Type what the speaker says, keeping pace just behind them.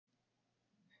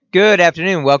Good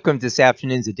afternoon. Welcome to this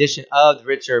afternoon's edition of the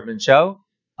Rich Urban Show.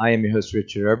 I am your host,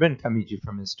 Richard Urban, coming to you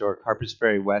from historic Harpers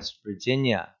Ferry, West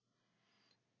Virginia.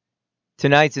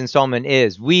 Tonight's installment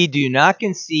is We Do Not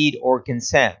Concede or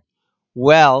Consent.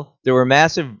 Well, there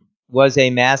was a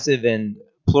massive and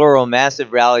plural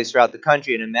massive rallies throughout the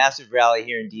country and a massive rally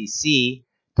here in D.C.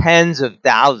 Tens of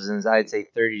thousands, I'd say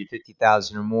 30 to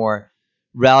 50,000 or more,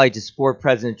 rallied to support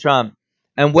President Trump.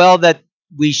 And well, that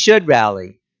we should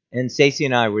rally. And Stacey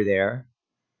and I were there.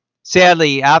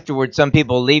 Sadly, afterwards, some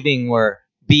people leaving were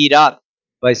beat up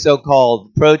by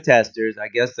so-called protesters. I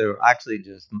guess they were actually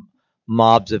just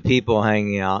mobs of people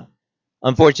hanging out.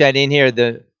 Unfortunately, I didn't hear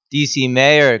the D.C.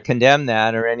 mayor condemn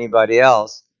that or anybody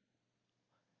else.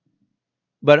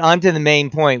 But on to the main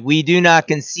point. We do not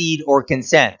concede or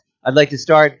consent. I'd like to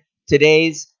start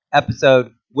today's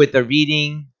episode with a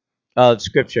reading of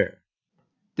Scripture.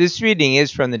 This reading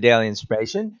is from the Daily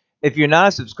Inspiration. If you're not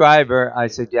a subscriber, I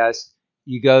suggest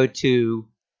you go to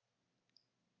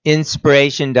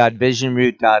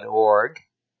inspiration.visionroot.org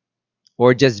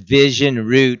or just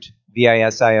visionroot,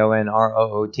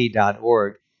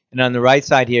 visionroot.org. And on the right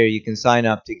side here, you can sign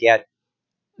up to get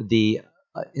the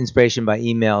inspiration by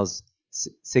emails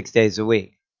 6 days a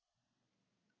week.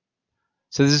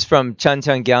 So this is from Chun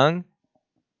Chung Gyung,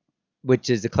 which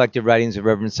is the collected writings of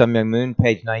Reverend Sun Myung Moon,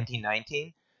 page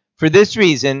 1919. For this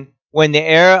reason, when the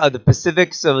era of the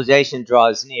Pacific civilization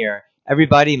draws near,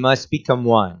 everybody must become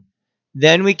one.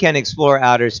 Then we can explore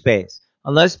outer space.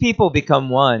 Unless people become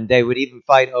one, they would even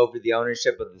fight over the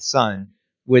ownership of the sun,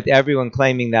 with everyone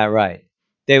claiming that right.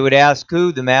 They would ask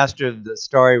who the master of the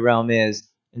starry realm is,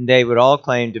 and they would all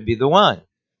claim to be the one.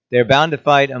 They're bound to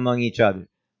fight among each other.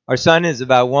 Our sun is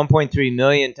about 1.3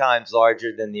 million times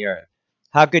larger than the Earth.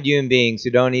 How could human beings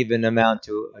who don't even amount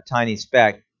to a tiny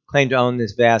speck claim to own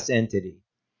this vast entity?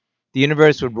 The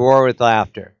universe would roar with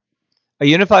laughter. A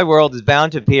unified world is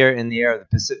bound to appear in the era of the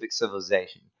Pacific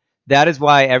civilization. That is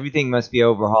why everything must be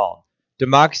overhauled.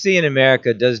 Democracy in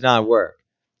America does not work,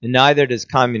 and neither does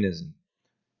communism.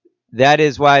 That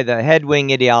is why the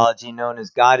head-wing ideology known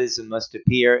as Godism must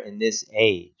appear in this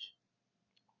age.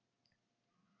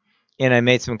 And I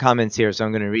made some comments here, so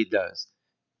I'm going to read those.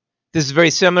 This is very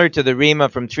similar to the Rima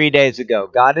from 3 days ago.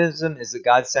 Godism is a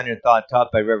God-centered thought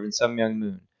taught by Reverend Sun Myung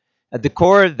Moon. At the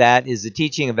core of that is the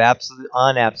teaching of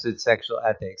absolute sexual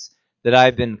ethics that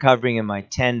I've been covering in my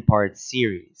 10-part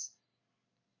series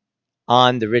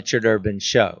on the Richard Urban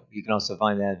Show. You can also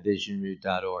find that at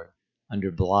visionroot.org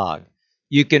under blog.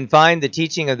 You can find the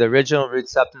teaching of the original root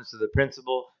substance of the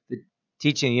principle, the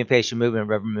teaching of the Unification Movement of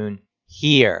Reverend Moon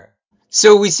here.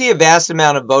 So we see a vast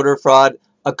amount of voter fraud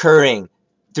occurring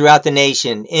throughout the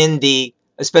nation,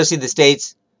 especially the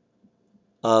states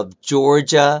of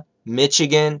Georgia,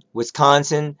 Michigan,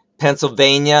 Wisconsin,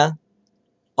 Pennsylvania,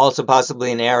 also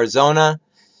possibly in Arizona.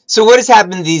 So what has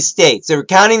happened in these states? They were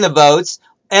counting the votes,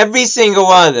 every single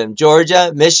one of them,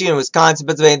 Georgia, Michigan, Wisconsin,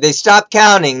 Pennsylvania, they stopped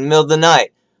counting in the middle of the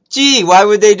night. Gee, why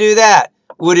would they do that?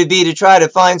 Would it be to try to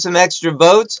find some extra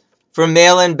votes from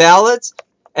mail-in ballots?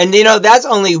 And that's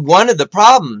only one of the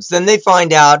problems. Then they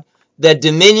find out that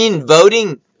Dominion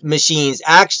voting machines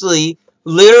actually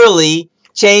literally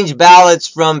change ballots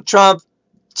from Trump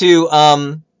to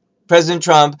President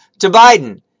Trump to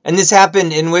Biden. And this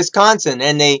happened in Wisconsin,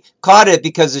 and they caught it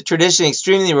because it's traditionally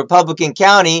extremely Republican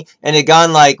county, and it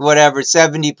gone like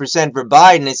 70% for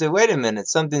Biden. They said, wait a minute,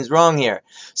 something's wrong here.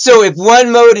 So if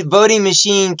one voting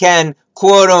machine can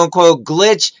quote unquote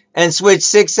glitch and switch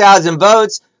 6,000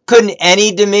 votes, couldn't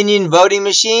any Dominion voting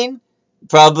machine?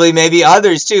 Probably maybe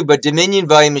others too, but Dominion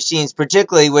voting machines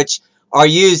particularly, which are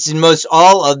used in most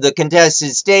all of the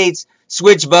contested states,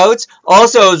 switch votes.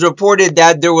 Also, it was reported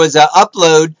that there was an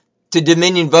upload to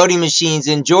Dominion voting machines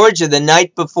in Georgia the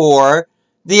night before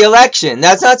the election.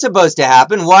 That's not supposed to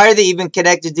happen. Why are they even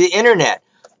connected to the internet?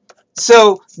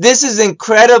 So this is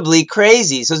incredibly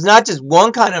crazy. So it's not just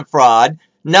one kind of fraud,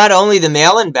 not only the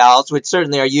mail-in ballots, which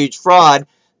certainly are huge fraud,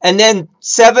 and then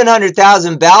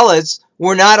 700,000 ballots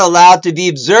were not allowed to be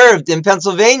observed in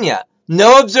Pennsylvania.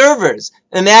 No observers.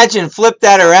 Imagine, flip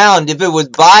that around. If it was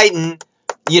Biden,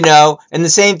 and the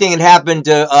same thing had happened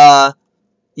to,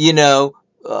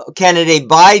 candidate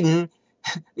Biden,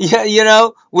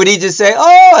 would he just say,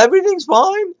 oh, everything's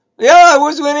fine? Yeah, I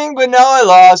was winning, but now I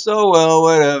lost. Oh, well,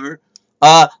 whatever.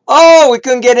 We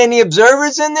couldn't get any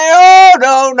observers in there? Oh,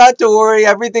 no, not to worry.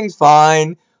 Everything's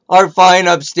fine. Our fine,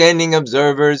 upstanding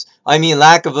observers.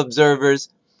 Lack of observers.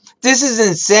 This is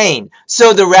insane.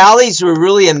 So the rallies were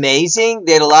really amazing.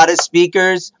 They had a lot of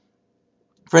speakers.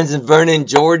 For instance, Vernon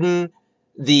Jordan,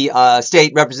 the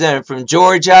state representative from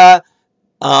Georgia,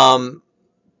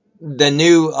 the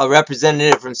new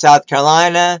representative from South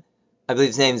Carolina. I believe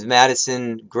his name's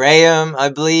Madison Graham, I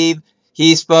believe.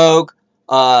 He spoke.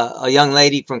 A young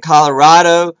lady from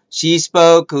Colorado, she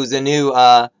spoke, who's a new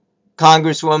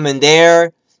congresswoman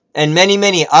there, and many,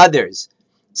 many others.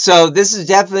 So this is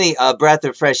definitely a breath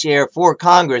of fresh air for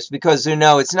Congress because,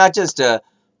 it's not just a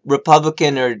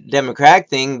Republican or Democratic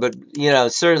thing, but,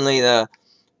 certainly the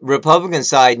Republican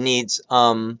side needs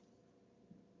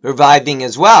reviving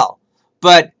as well.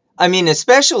 But I mean,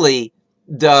 especially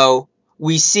though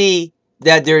we see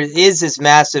that there is this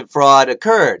massive fraud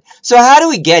occurred. So how do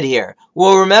we get here?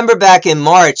 Well, remember back in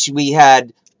March, we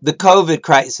had the COVID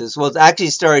crisis. Well, it actually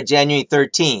started January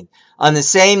 13th, on the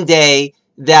same day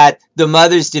that the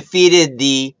mothers defeated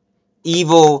the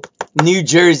evil New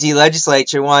Jersey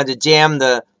legislature, wanted to jam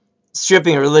the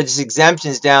stripping religious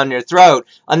exemptions down their throat.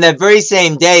 On that very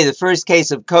same day, the first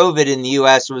case of COVID in the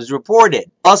U.S. was reported.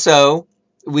 Also,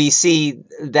 we see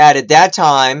that at that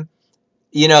time,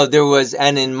 there was,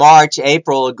 and in March,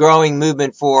 April, a growing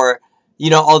movement for,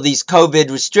 all these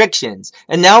COVID restrictions.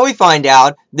 And now we find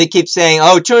out, they keep saying,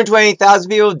 220,000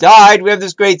 people died, we have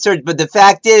this great surge. But the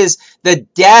fact is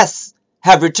that deaths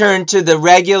have returned to the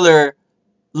regular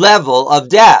level of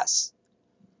deaths.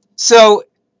 So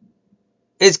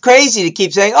it's crazy to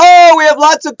keep saying, we have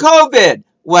lots of COVID.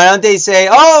 Why don't they say,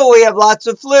 we have lots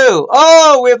of flu.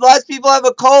 We have lots of people have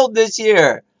a cold this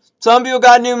year. Some people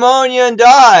got pneumonia and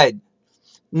died.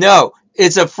 No,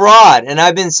 it's a fraud. And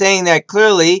I've been saying that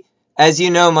clearly. As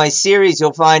you know, my series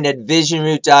you'll find at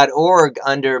visionroot.org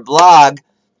under blog,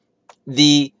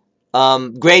 the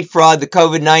great fraud, the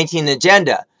COVID-19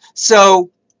 agenda. So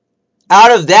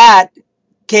out of that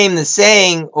came the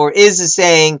saying, or is the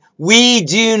saying, we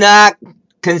do not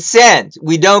consent.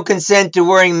 We don't consent to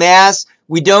wearing masks.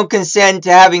 We don't consent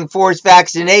to having forced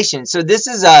vaccination. So this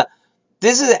is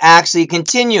actually a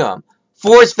continuum.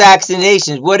 Forced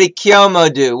vaccinations. What did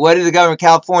Cuomo do? What did the government of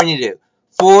California do?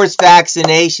 Forced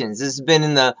vaccinations. This has been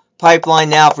in the pipeline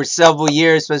now for several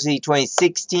years, especially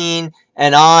 2016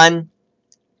 and on.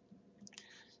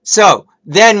 So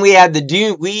then we had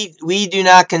we do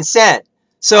not consent.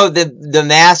 So the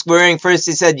mask wearing, first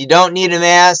they said you don't need a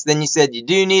mask, then you said you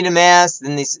do need a mask,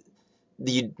 then they said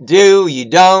you do, you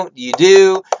don't, you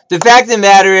do. The fact of the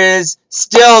matter is,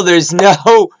 still there's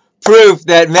no proof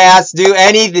that masks do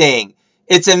anything.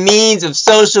 It's a means of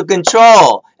social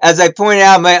control. As I pointed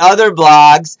out in my other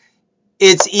blogs,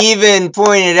 it's even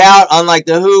pointed out on like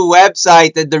the WHO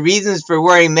website that the reasons for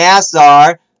wearing masks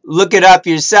are, look it up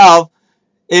yourself,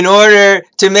 in order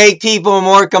to make people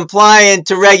more compliant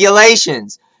to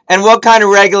regulations. And what kind of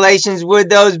regulations would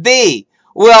those be?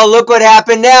 Well, look what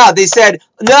happened now. They said,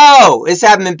 no, it's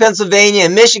happened in Pennsylvania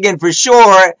and Michigan for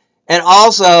sure, and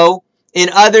also in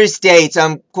other states,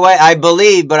 I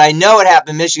believe, but I know it happened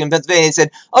in Michigan, Pennsylvania. They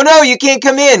said, oh no, you can't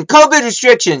come in. COVID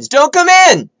restrictions, don't come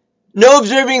in. No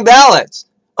observing ballots.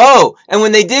 Oh, and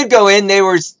when they did go in, they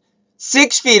were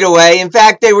 6 feet away. In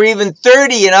fact, they were even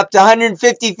 30 and up to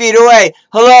 150 feet away.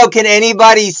 Hello, can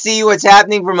anybody see what's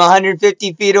happening from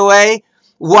 150 feet away?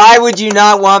 Why would you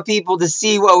not want people to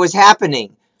see what was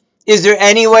happening? Is there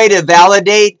any way to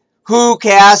validate who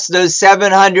cast those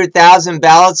 700,000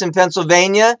 ballots in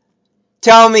Pennsylvania?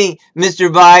 Tell me,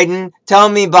 Mr. Biden, tell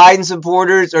me Biden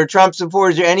supporters or Trump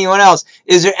supporters or anyone else,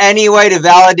 is there any way to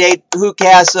validate who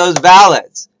cast those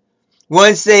ballots?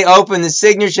 Once they open the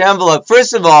signature envelope,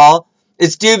 first of all,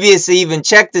 it's dubious to even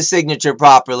check the signature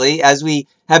properly, as we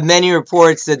have many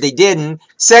reports that they didn't.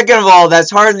 Second of all, that's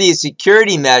hardly a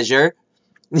security measure.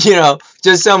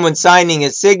 Just someone signing a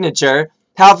signature.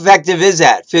 How effective is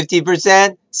that?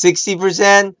 50%?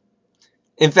 60%?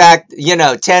 In fact,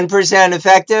 10%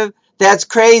 effective? That's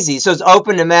crazy. So it's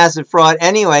open to massive fraud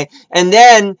anyway. And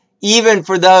then, even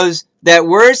for those that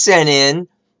were sent in,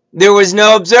 there was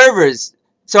no observers.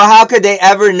 So how could they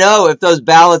ever know if those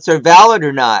ballots are valid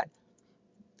or not?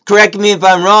 Correct me if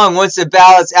I'm wrong. Once the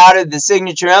ballot's out of the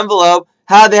signature envelope,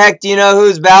 how the heck do you know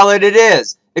whose ballot it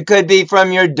is? It could be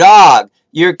from your dog,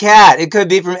 your cat. It could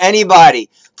be from anybody.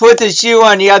 Put the shoe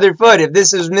on the other foot. If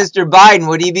this is Mr. Biden,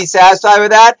 would he be satisfied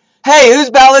with that? Hey, whose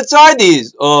ballots are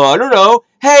these? Oh, I don't know.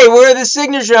 Hey, where are the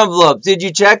signature envelopes? Did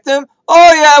you check them?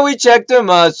 Oh, yeah, we checked them.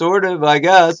 Sort of, I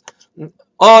guess.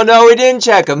 Oh, no, we didn't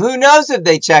check them. Who knows if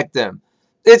they checked them?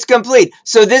 It's complete.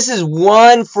 So this is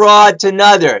one fraud to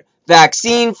another.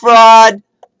 Vaccine fraud,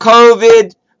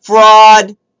 COVID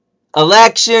fraud,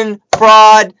 election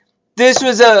fraud. This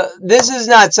is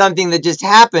not something that just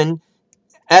happened.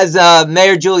 As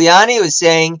Mayor Giuliani was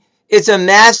saying, it's a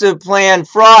massive planned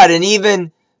fraud. And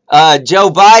even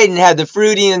Joe Biden had the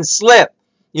Freudian slip.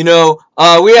 We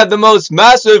have the most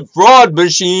massive fraud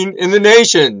machine in the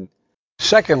nation.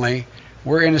 Secondly,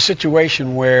 we're in a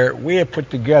situation where we have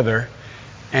put together,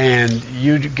 and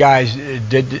you guys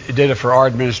did it for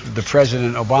our the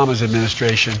President Obama's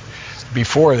administration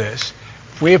before this.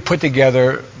 We have put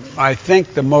together, I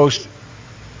think, the most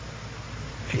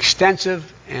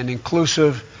extensive and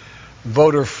inclusive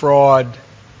voter fraud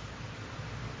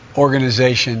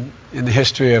organization in the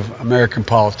history of American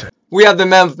politics. We have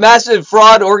the massive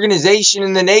fraud organization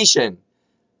in the nation.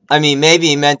 I mean, maybe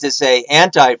he meant to say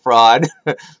anti-fraud,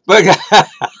 but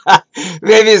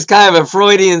maybe it's kind of a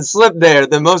Freudian slip there.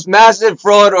 The most massive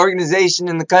fraud organization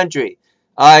in the country.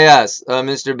 Ah, yes,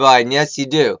 Mr. Biden. Yes, you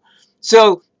do.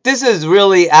 So this is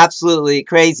really absolutely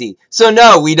crazy. So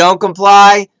no, we don't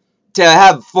comply to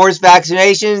have forced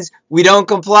vaccinations. We don't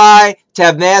comply to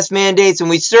have mask mandates, and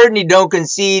we certainly don't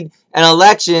concede an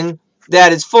election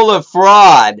that is full of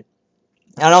fraud.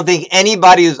 I don't think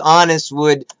anybody who's honest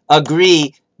would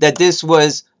agree that this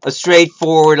was a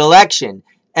straightforward election.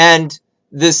 And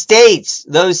the states,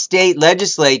 those state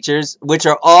legislatures, which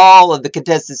are all of the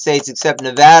contested states except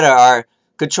Nevada, are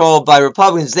controlled by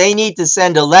Republicans. They need to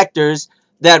send electors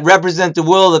that represent the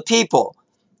will of the people.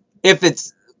 If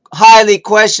it's highly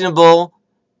questionable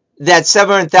that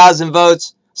 700,000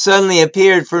 votes suddenly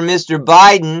appeared for Mr.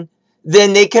 Biden,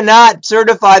 then they cannot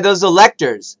certify those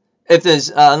electors. If there's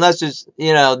unless there's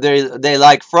they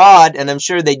like fraud, and I'm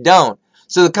sure they don't.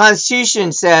 So the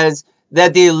Constitution says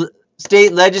that the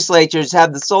state legislatures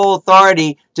have the sole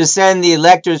authority to send the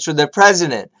electors for the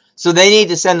president. So they need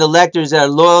to send electors that are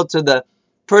loyal to the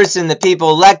person the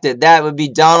people elected. That would be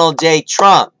Donald J.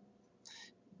 Trump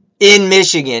in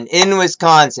Michigan, in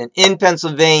Wisconsin, in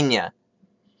Pennsylvania,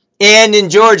 and in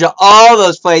Georgia. All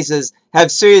those places have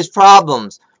serious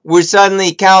problems where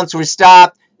suddenly counts were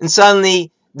stopped and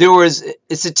suddenly there was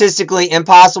statistically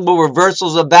impossible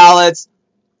reversals of ballots.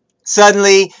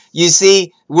 Suddenly you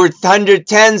see where even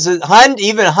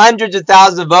hundreds of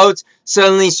thousands of votes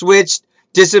suddenly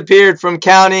disappeared from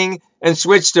counting and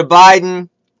switched to Biden.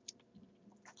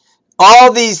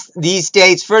 All these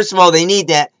states, first of all, they need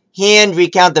to hand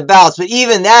recount the ballots, but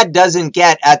even that doesn't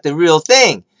get at the real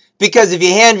thing. Because if you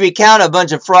hand recount a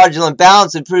bunch of fraudulent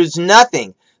ballots, it proves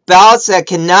nothing. Ballots that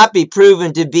cannot be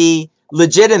proven to be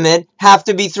legitimate have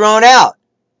to be thrown out.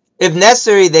 If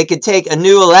necessary, they could take a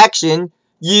new election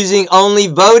using only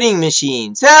voting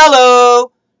machines.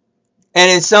 Hello!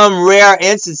 And in some rare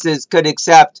instances could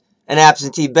accept an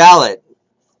absentee ballot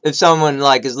if someone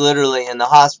is literally in the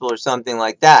hospital or something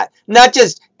like that. Not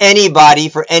just anybody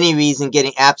for any reason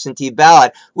getting absentee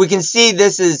ballot. We can see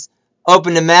this is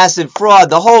open to massive fraud.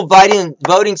 The whole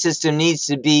voting system needs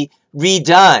to be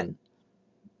redone.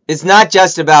 It's not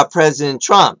just about President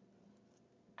Trump.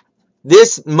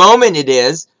 This moment it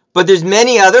is, but there's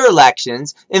many other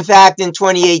elections. In fact, in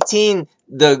 2018,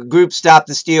 the group Stop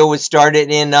the Steal was started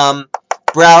in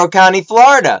Broward County,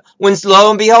 Florida. When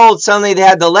lo and behold, suddenly they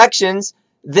had the elections.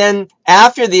 Then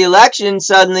after the election,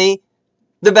 suddenly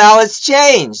the ballots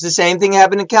changed. The same thing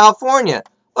happened in California.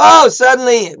 Oh,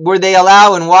 suddenly were they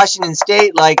allow in Washington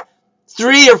State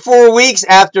 3 or 4 weeks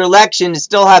after election to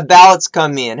still have ballots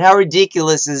come in? How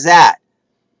ridiculous is that?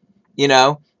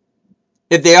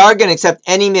 If they are going to accept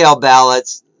any mail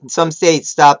ballots, some states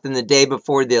stopped them the day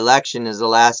before the election as the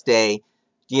last day,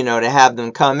 to have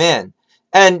them come in.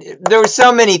 And there were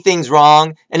so many things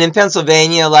wrong. And in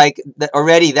Pennsylvania,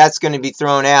 already that's going to be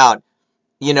thrown out,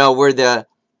 where the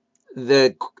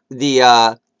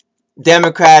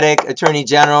Democratic Attorney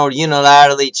General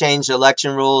unilaterally changed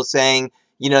election rules saying,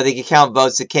 they could count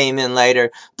votes that came in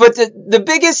later. But the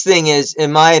biggest thing is,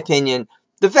 in my opinion,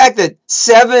 the fact that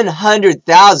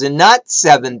 700,000, not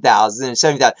 7,000,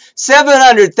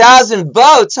 700,000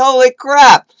 votes, holy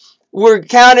crap, were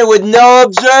counted with no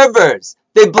observers.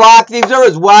 They blocked the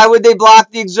observers. Why would they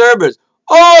block the observers?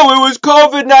 Oh, it was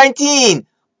COVID-19.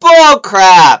 Bull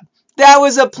crap. That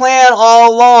was a plan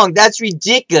all along. That's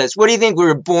ridiculous. What do you think? We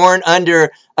were born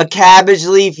under a cabbage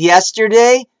leaf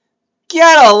yesterday?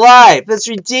 Get a life. That's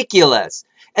ridiculous.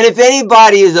 And if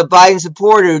anybody is a Biden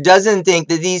supporter who doesn't think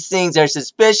that these things are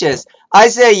suspicious, I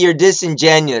say you're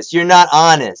disingenuous. You're not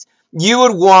honest. You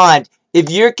would want, if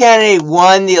your candidate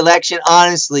won the election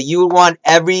honestly, you would want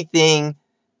everything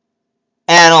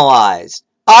analyzed.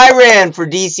 I ran for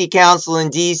DC Council in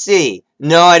DC.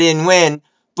 No, I didn't win.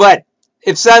 But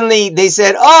if suddenly they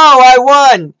said, oh, I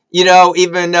won,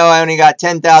 even though I only got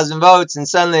 10,000 votes, and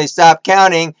suddenly they stopped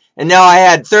counting, and now I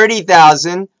had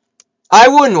 30,000, I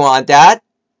wouldn't want that.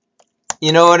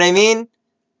 You know what I mean?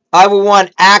 I would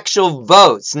want actual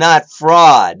votes, not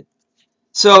fraud.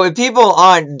 So if people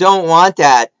don't want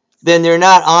that, then they're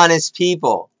not honest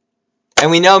people. And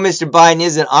we know Mr. Biden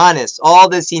isn't honest. All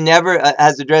this, he never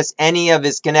has addressed any of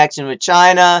his connection with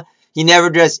China. He never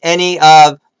addressed any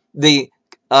of the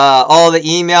all the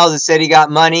emails that said he got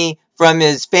money from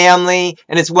his family.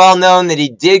 And it's well known that he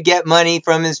did get money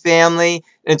from his family.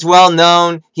 It's well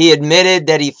known he admitted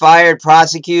that he fired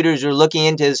prosecutors who were looking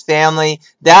into his family.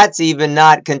 That's even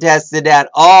not contested at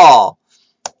all.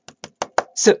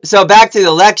 So back to the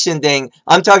election thing.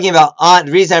 I'm talking about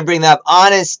the reason I bring that up: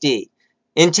 honesty,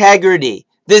 integrity.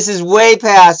 This is way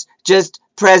past just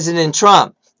President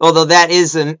Trump, although that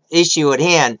is an issue at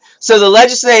hand. So the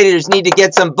legislators need to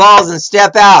get some balls and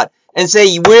step out and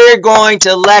say, we're going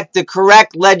to elect the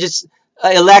correct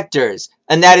electors.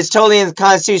 And that is totally in the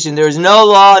Constitution. There is no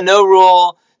law, no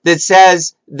rule that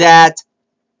says that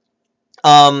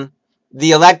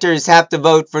the electors have to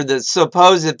vote for the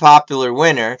supposed popular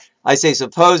winner. I say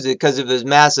supposed because of his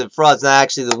massive fraud. It's not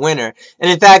actually the winner.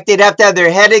 And in fact, they'd have to have their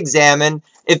head examined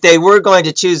if they were going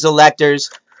to choose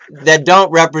electors that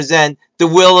don't represent the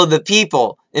will of the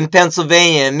people in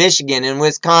Pennsylvania and Michigan and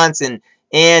Wisconsin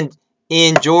and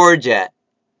in Georgia.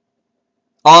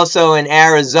 Also in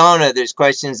Arizona, there's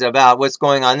questions about what's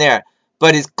going on there.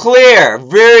 But it's clear,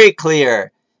 very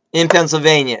clear in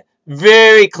Pennsylvania,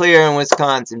 very clear in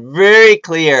Wisconsin, very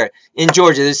clear in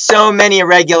Georgia. There's so many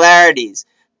irregularities.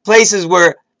 Places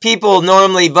where people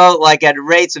normally vote like at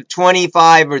rates of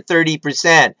 25 or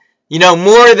 30%.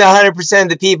 More than 100% of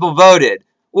the people voted.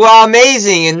 Well,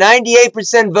 amazing. And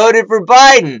 98% voted for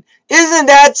Biden. Isn't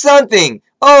that something?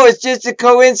 Oh, it's just a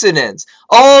coincidence.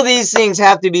 All these things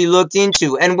have to be looked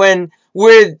into. And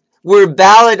where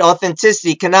ballot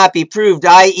authenticity cannot be proved,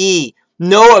 i.e.,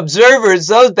 no observers,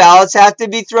 those ballots have to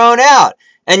be thrown out.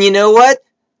 And you know what?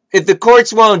 If the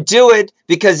courts won't do it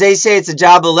because they say it's a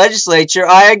job of the legislature,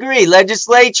 I agree.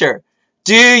 Legislature,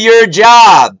 do your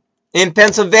job. In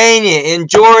Pennsylvania, in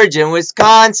Georgia, in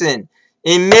Wisconsin,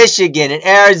 in Michigan, in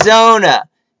Arizona,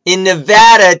 in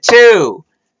Nevada too.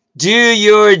 Do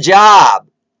your job.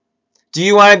 Do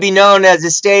you want to be known as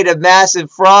a state of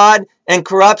massive fraud and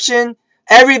corruption?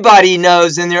 Everybody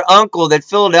knows in their uncle that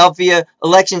Philadelphia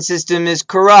election system is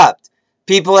corrupt.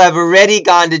 People have already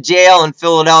gone to jail in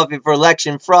Philadelphia for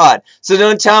election fraud. So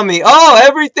don't tell me, oh,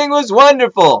 everything was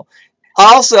wonderful.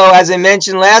 Also, as I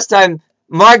mentioned last time,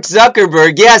 Mark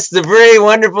Zuckerberg, yes, the very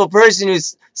wonderful person who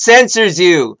censors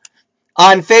you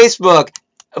on Facebook,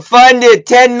 funded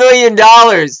 $10 million,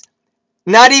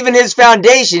 not even his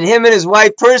foundation, him and his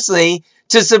wife personally,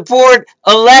 to support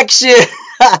election.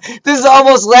 This is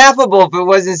almost laughable if it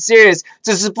wasn't serious.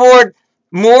 To support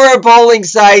more polling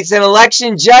sites and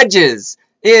election judges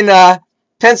in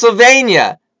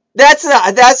Pennsylvania.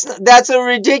 That's a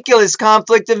ridiculous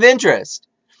conflict of interest.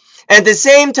 At the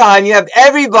same time, you have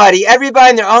everybody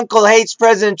and their uncle hates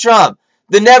President Trump.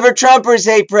 The Never Trumpers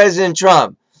hate President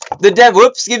Trump.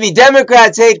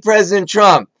 Democrats hate President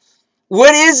Trump.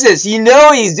 What is this?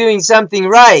 He's doing something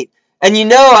right. And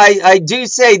I do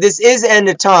say this is end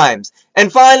of times.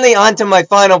 And finally, on to my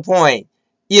final point.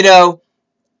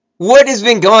 What has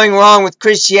been going wrong with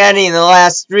Christianity in the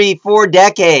last 3-4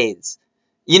 decades?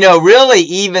 Really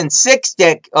even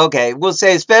okay, we'll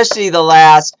say especially the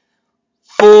last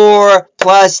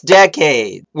 4+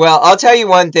 decades. Well, I'll tell you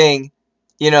one thing,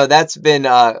 that's been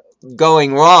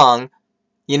going wrong,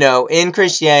 in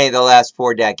Christianity the last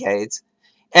 4 decades.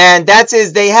 And that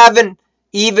is they haven't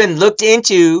even looked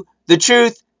into the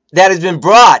truth that has been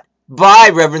brought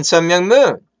by Reverend Sun Myung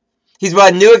Moon. He's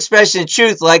brought a new expression of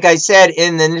truth, like I said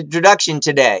in the introduction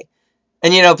today.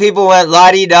 And, people went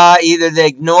la-di-da, either they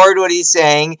ignored what he's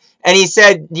saying, and he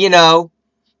said,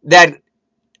 that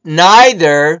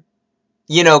neither,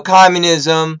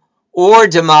 communism or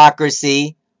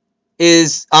democracy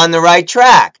is on the right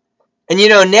track. And,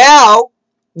 now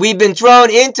we've been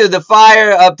thrown into the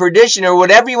fire of perdition, or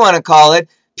whatever you want to call it.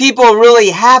 People really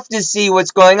have to see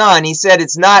what's going on. He said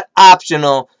it's not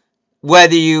optional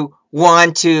whether you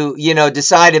want to,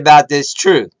 decide about this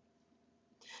truth.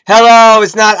 Hello,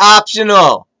 it's not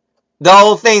optional. The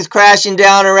whole thing's crashing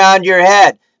down around your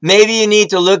head. Maybe you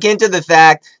need to look into the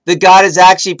fact that God has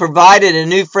actually provided a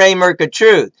new framework of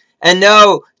truth. And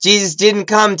no, Jesus didn't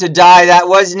come to die. That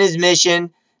wasn't his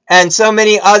mission. And so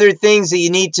many other things that you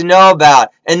need to know about.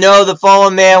 And no, the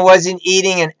fallen man wasn't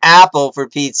eating an apple, for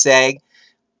Pete's sake.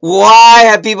 Why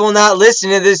have people not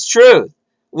listened to this truth?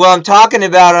 Well, I'm talking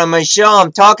about it on my show.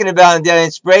 I'm talking about the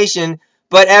inspiration.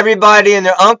 But everybody and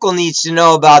their uncle needs to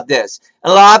know about this. A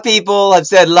lot of people have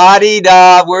said,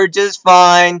 la-di-da, we're just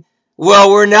fine.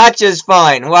 Well, we're not just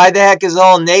fine. Why the heck is the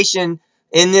whole nation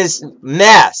in this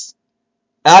mess?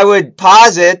 I would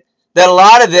posit that a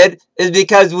lot of it is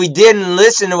because we didn't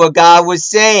listen to what God was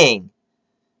saying.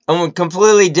 and we're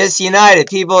completely disunited.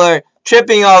 People are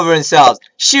tripping over themselves.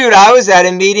 Shoot, I was at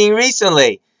a meeting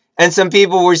recently, and some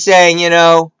people were saying, in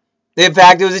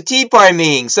fact, it was a Tea Party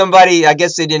meeting. Somebody, I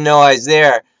guess they didn't know I was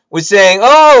there, was saying,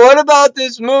 "Oh, what about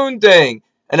this moon thing?"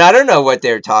 And I don't know what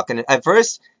they were talking at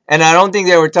first, and I don't think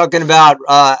they were talking about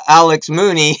Alex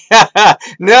Mooney.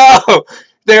 No,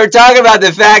 they were talking about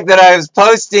the fact that I was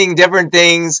posting different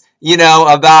things,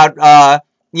 about,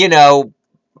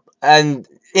 and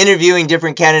interviewing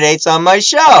different candidates on my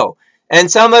show.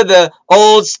 And some of the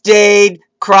old staid,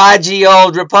 crotchety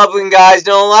old Republican guys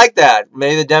don't like that.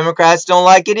 Maybe the Democrats don't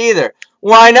like it either.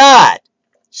 Why not?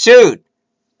 Shoot.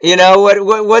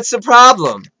 What's the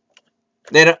problem?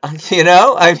 They don't,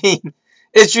 I mean,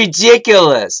 it's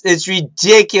ridiculous. It's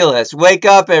ridiculous. Wake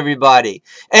up, everybody.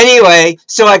 Anyway,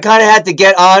 so I kind of had to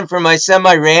get on for my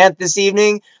semi rant this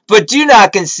evening. But do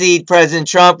not concede, President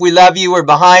Trump. We love you. We're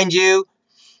behind you.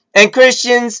 And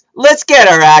Christians, let's get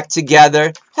our act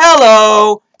together.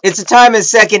 Hello! It's a time of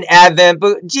second advent,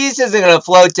 but Jesus isn't going to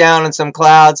float down on some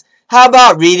clouds. How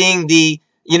about reading the,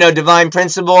 divine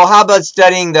principle? How about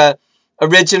studying the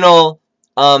original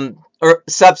or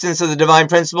substance of the divine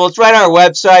principle? It's right on our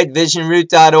website,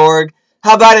 visionroot.org.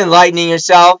 How about enlightening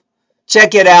yourself?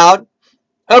 Check it out.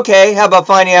 Okay, how about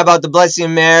finding out about the blessing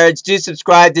of marriage? Do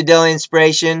subscribe to Daily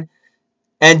Inspiration.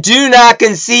 And do not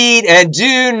concede and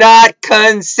do not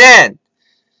consent.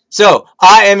 So,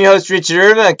 I am your host, Richard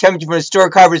Irvin. I'm coming to you from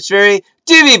historic Harper's Ferry.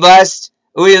 Do be blessed.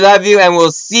 We love you, and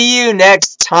we'll see you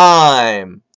next time.